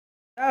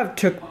That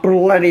took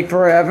bloody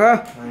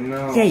forever. I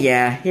know.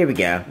 Yeah, here we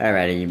go.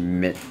 Alrighty,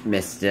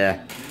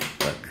 mister.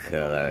 What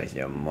color is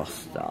your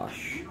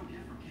mustache?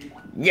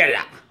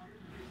 Yellow!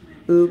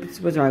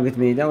 Oops, what's wrong with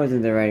me? That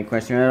wasn't the right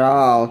question at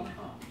all.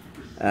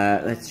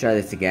 Let's try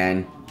this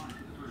again.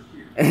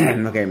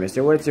 Okay,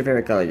 mister, what's your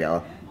favorite color?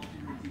 Yellow.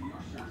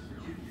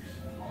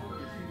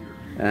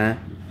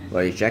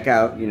 Well, you check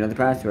out, you know the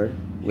password,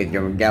 with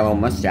your yellow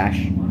mustache.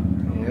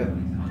 Yep.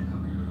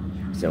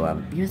 So,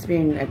 you must be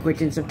an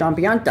acquaintance of Don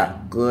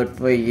Pianta. Good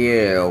for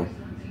you.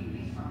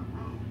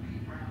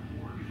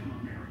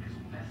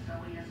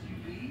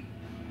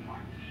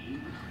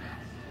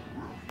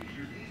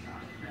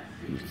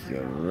 You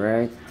go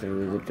right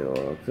through the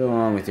door. Go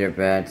on with your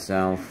bad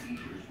self.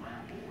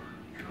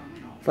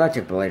 Thought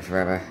you played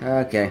forever.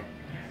 Okay.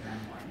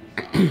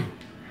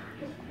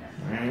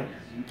 Alright.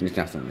 There's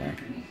nothing there.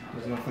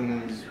 There's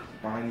nothing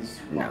behind these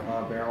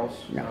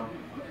barrels? No.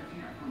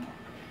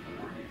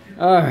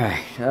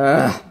 Alright,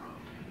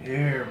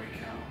 Here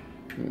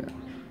we go.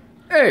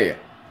 Hey!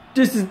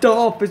 This is the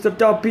office of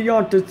the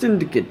Pianta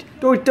Syndicate.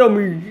 Don't tell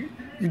me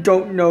you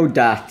don't know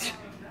that.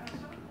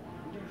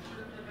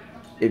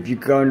 If you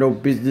got no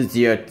business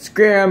here,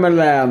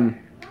 scram-a-lam.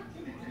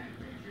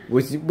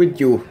 What's with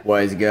you,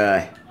 wise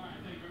guy?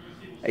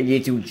 I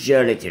get too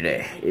jolly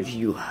today. If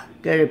you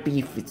got a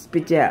beef,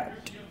 spit out.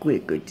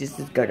 Quick, or this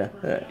is gonna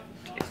hurt.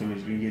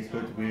 Somebody's gonna get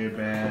hurt real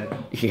bad.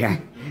 Yeah,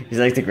 he's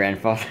like the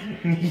grandfather.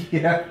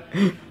 Yeah,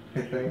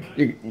 I think.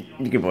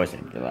 You can voice it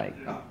if you like.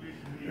 Oh,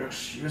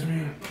 excuse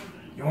me.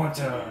 You want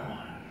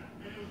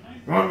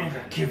me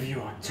to give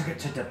you a ticket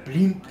to the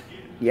blimp?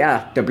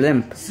 Yeah, the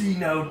blimp. See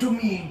now, to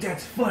me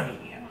that's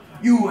funny.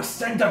 You a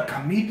stand-up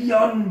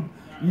comedian?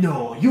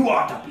 No, you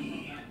ought to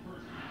be.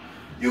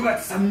 You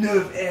got some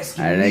nerve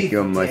asking I me like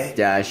your for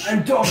mustache.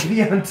 I'm Don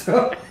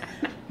Pianta.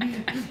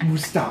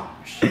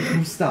 Mustache.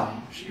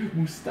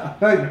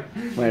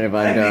 What have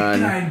I done?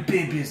 Klein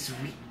babies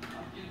weep.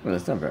 Well,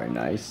 that's not very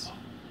nice.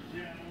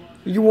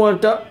 You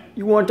want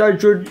I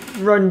should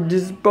run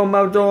this bum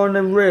out on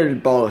a rail,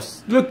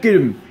 boss? Look at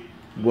him.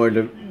 What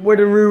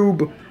a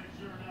rube.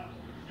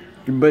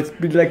 You must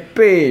be like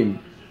pain.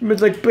 You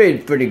must like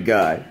pain for the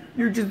guy.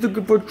 You're just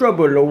looking for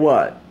trouble or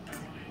what?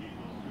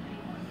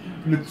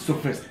 Not so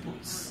fast,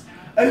 boys.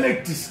 I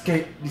like this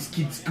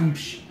kid's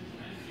gumption.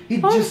 He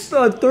I'm just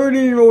a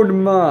 30-year-old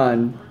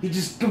man. He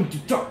just come to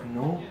talk,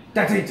 no?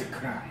 That ain't a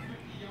crime.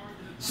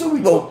 So we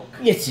Well, talk.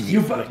 yes, it is.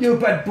 You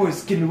bad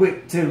boys can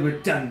wait till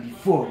we're done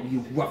before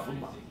you rough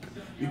them up.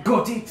 You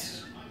got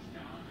it?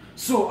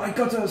 So I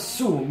gotta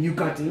assume you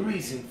got a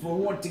reason for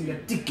wanting a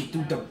ticket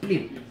to the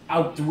blimp.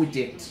 Out with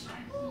it.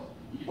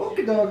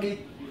 Okay,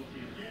 doggy.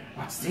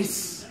 What's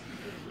this?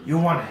 You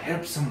wanna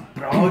help some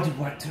broad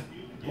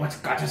what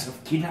got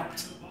herself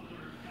kidnapped?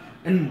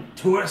 And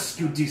to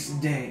rescue this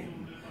dame,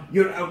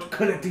 you're out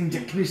collecting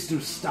the crystal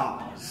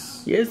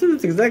stars. Yes,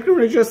 that's exactly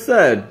what I just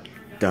said.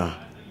 The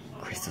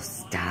crystal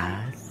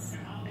stars.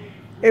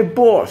 Hey,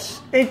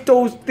 boss, ain't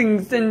those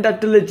things in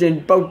that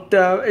legend about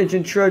the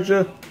ancient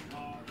treasure?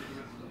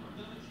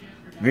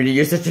 Really,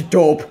 you're such a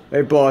dope.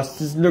 Hey, boss,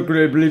 this is not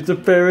gonna believe it's a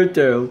fairy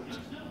tale.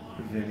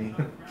 Really?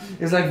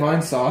 It's like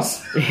vine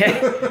sauce.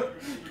 Yeah.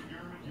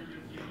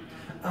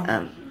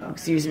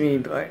 Excuse me,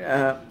 but,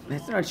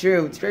 that's not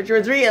true. Treasure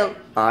is real.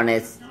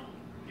 Honest.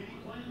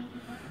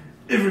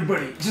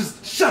 Everybody,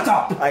 just shut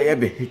up! I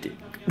am hitting.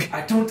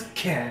 I don't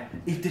care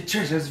if the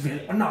treasure's real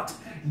or not.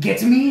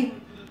 Get me?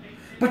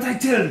 But I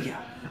tell ya,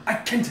 I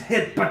can't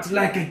help but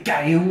like a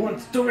guy who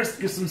wants to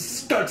rescue some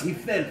scutty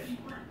filth.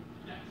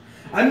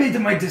 I made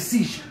my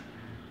decision.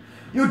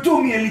 You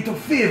do me a little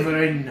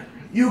favor and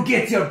you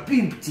get your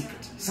blimp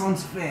ticket.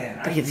 Sounds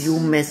fair. But if you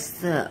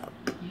messed up.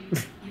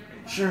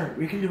 Sure,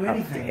 we can do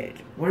anything. dead.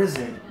 What is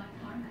it?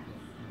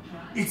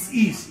 It's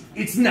easy.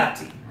 It's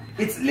nothing.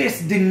 It's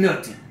less than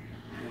nothing.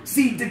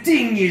 See, the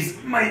thing is,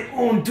 my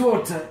own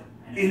daughter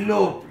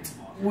eloped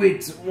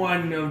with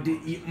one of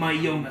my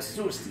young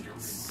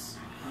associates.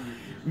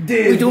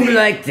 We don't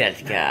like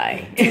that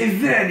guy. They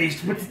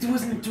vanished, but it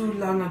wasn't too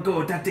long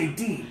ago that they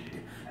did.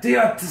 They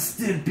ought to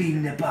still be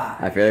nearby.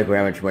 I feel like we're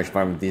having too much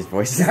fun with these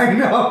voices. I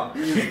know.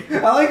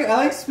 I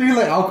like speaking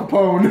like Al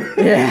Capone.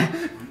 Yeah.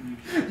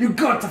 You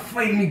got to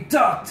find me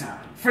Doctor,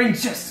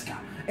 Francesca,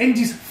 and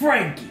this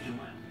Frankie.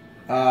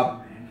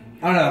 I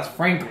don't know, that's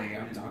Frankly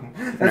I'm talking.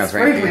 That's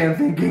Frankly I'm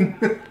thinking.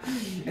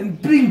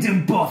 And bring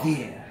them both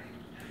here.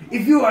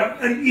 If you are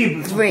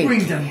unable to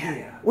bring them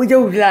here. We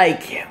don't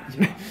like him.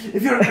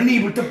 If you're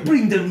unable to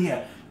bring them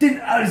here,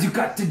 then all you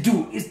got to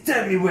do is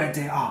tell me where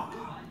they are.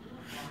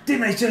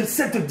 Then I shall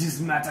settle this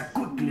matter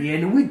quickly,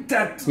 and with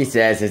that... He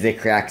says as he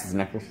cracks his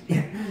knuckles.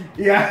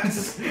 Yeah,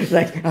 it's just...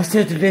 Like, I'll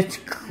settle it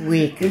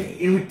quickly.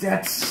 And with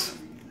that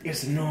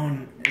is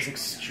known as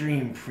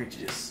extreme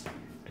prejudice.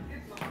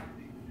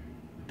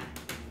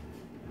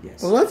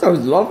 Yes. Well, that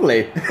sounds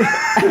lovely.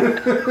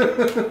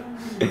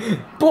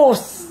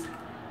 Boss!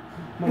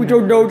 We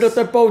don't know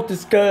nothing about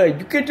this guy.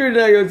 You can't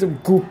rely on some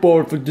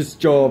goofball for this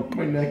job.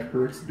 My neck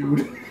hurts,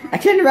 dude. I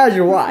can't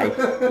imagine why.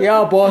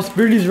 Yeah, boss,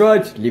 Billy's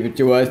right. Leave it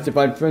to us to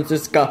find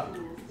Francesca.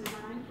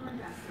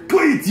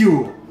 quiet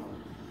you!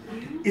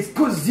 It's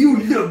cause you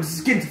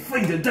lugs can't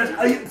find it that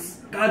I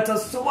got to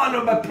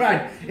swallow my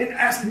pride and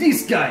ask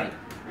this guy.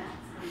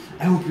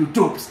 I hope you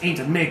dopes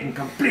ain't making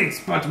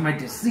complaints about my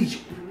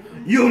decision.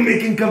 You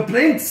making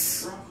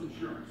complaints?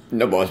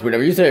 No, boss.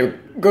 Whatever you say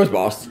goes,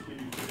 boss.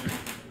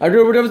 I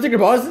do whatever I think,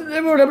 boss.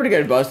 Whatever to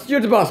get, boss.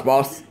 You're the boss,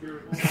 boss.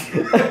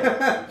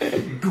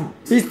 Good.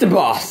 He's the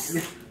boss.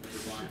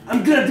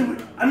 I'm glad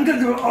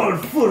we're all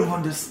full of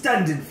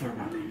understanding for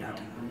one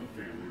another.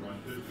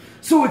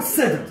 So it's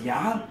settled,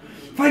 yeah?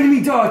 Find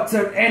me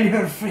daughter and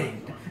her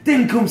friend,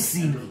 then come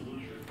see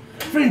me.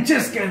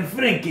 Francesca and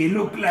Frankie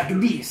look like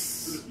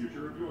this.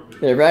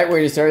 Yeah, right where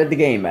you started the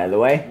game, by the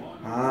way.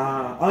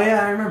 Oh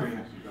yeah, I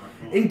remember.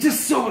 And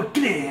just so we're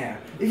clear,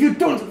 if you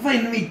don't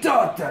find me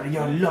daughter,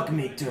 your luck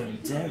may turn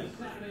terrible.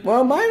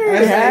 Well, mine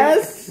already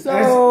has, so...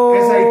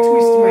 As I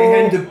twist my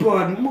hand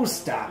upon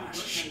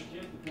mustache.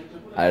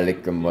 I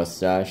lick a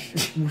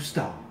mustache.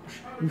 Mustache.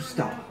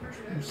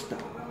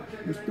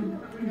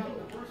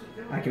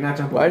 I cannot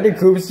jump. Why did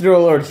Coops do a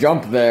little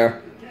jump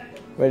there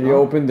when you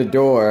opened the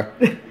door?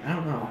 I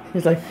don't know.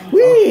 He's like,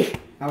 whee!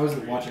 I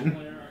wasn't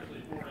watching.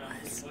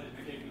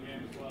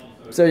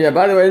 So yeah,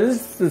 by the way, this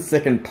is the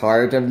second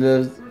part of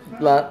the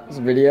last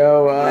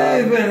video.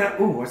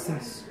 Ooh, what's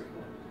this?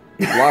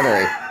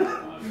 Lottery.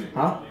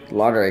 Huh?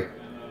 Lottery.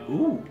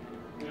 Ooh.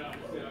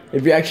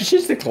 If you actually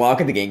change the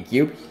clock of the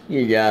GameCube,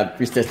 you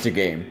resets the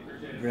game.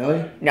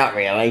 Really? Not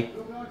really.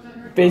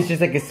 But it's just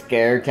like a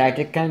scare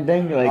tactic kind of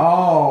thing. Like,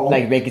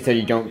 like make it so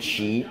you don't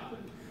cheat.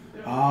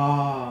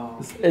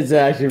 Oh. It's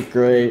actually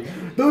great.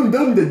 Dum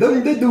dum da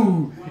dum da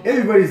doo.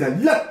 Everybody's a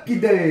lucky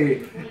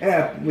day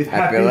with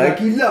happy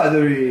lucky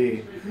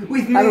lottery.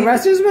 With me. I'm a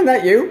Rasmusman,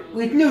 that you?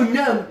 With no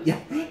numbers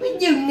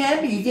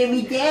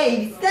every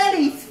day.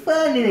 Lottery's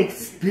fun and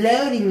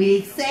exploding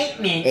with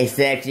excitement.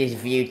 Except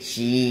if you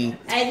cheat.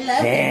 I'd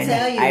love to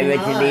tell you I would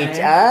more. delete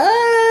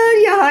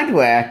all your hard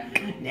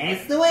work.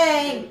 That's the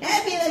way.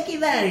 Happy Lucky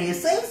Lottery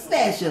is so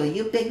special.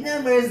 You pick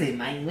numbers, they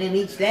might win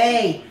each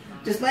day.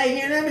 Just buy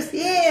your numbers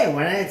here,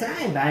 one at a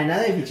time. Buy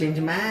another if you change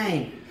your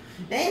mind.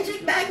 Then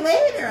check back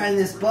later on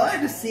this board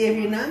to see if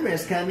your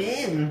numbers come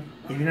in.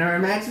 If your number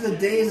matches the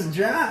day's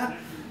draw,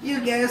 you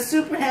get a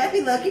super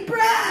happy lucky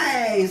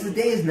prize. The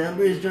day's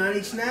number is drawn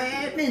each night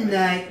at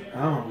midnight.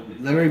 Oh,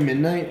 literally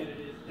midnight?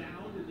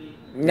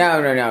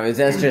 No.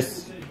 That's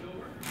just...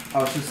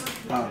 Oh, it's just...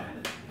 Oh.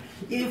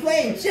 If you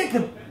play and check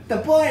the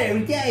board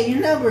every day, your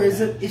number is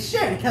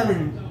sure to come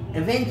in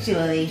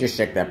eventually. Just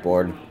check that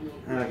board.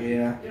 Oh,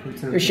 yeah.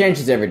 Your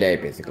chances every day,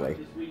 basically.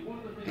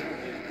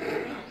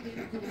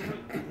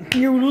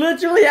 You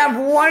literally have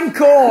one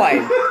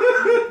coin!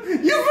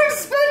 You've been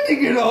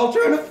spending it all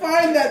trying to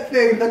find that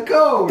thing, the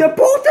code! The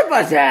both of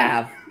us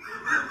have!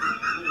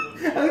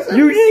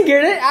 You didn't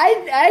get it?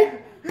 I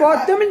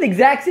bought them in the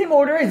exact same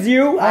order as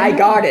you. I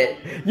got it.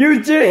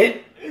 You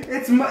did!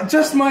 It's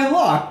just my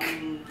luck.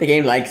 The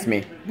game likes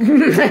me.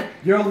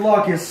 Your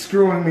luck is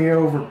screwing me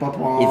over,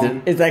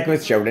 Papa. It's like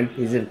with Shodan.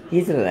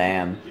 He's a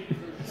lamb.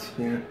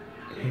 Yeah.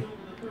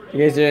 You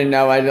guys didn't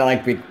know I don't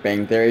like Big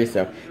Bang Theory,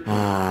 so...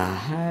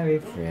 how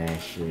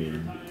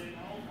refreshing.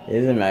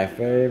 Isn't my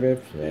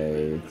favorite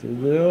place. It's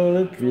the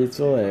only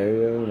peaceful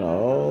area in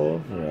all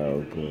of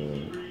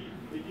Roku.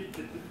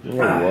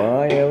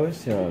 Why I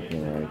was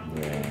talking like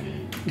that.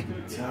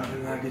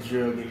 Talking like a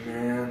druggie,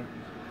 man.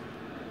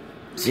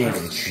 Save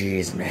the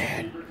trees,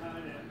 man.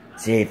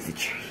 Save the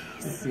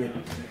trees. Yeah.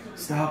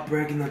 Stop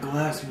breaking the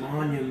glass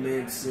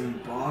monuments in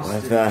Boston.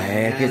 What the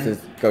heck is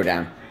this? Go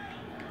down.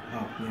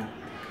 Oh, yeah.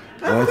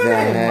 What the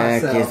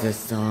heck is a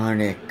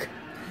Sonic?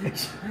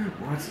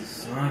 What's a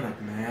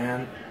Sonic,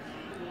 man?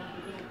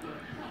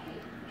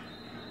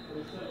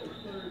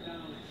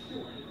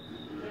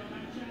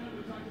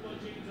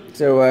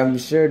 So,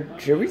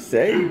 should we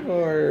save,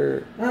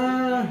 or?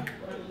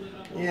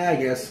 Yeah, I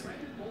guess.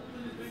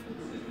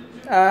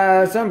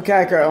 Some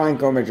cat got line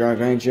comment drunk,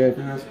 ain't you?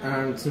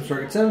 Some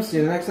short attempts. See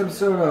you in the next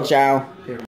episode of... Ciao.